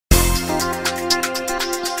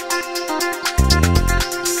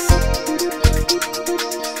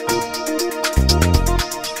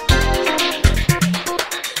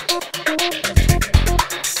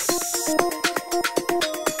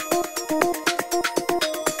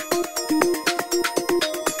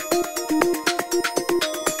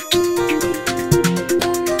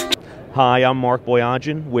Hi, I'm Mark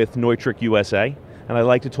Boyajian with Neutrik USA, and I'd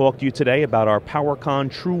like to talk to you today about our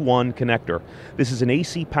powerCON TRUE1 Connector. This is an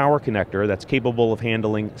AC power connector that's capable of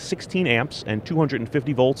handling 16 amps and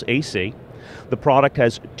 250 volts AC. The product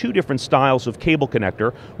has two different styles of cable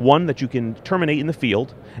connector, one that you can terminate in the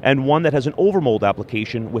field, and one that has an overmold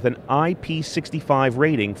application with an IP65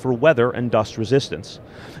 rating for weather and dust resistance.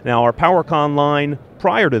 Now, our powerCON line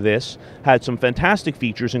prior to this had some fantastic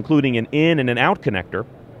features, including an in and an out connector.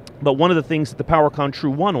 But one of the things that the powerCON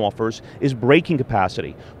TRUE1 offers is braking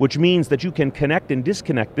capacity, which means that you can connect and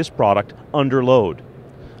disconnect this product under load.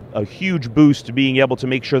 A huge boost to being able to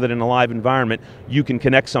make sure that in a live environment you can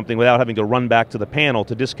connect something without having to run back to the panel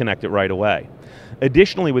to disconnect it right away.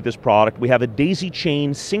 Additionally, with this product, we have a daisy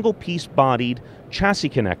chain single-piece bodied chassis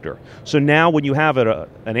connector. So now when you have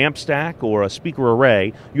an amp stack or a speaker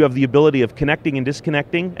array, you have the ability of connecting and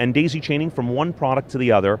disconnecting and daisy chaining from one product to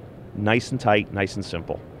the other, nice and tight, nice and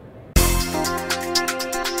simple.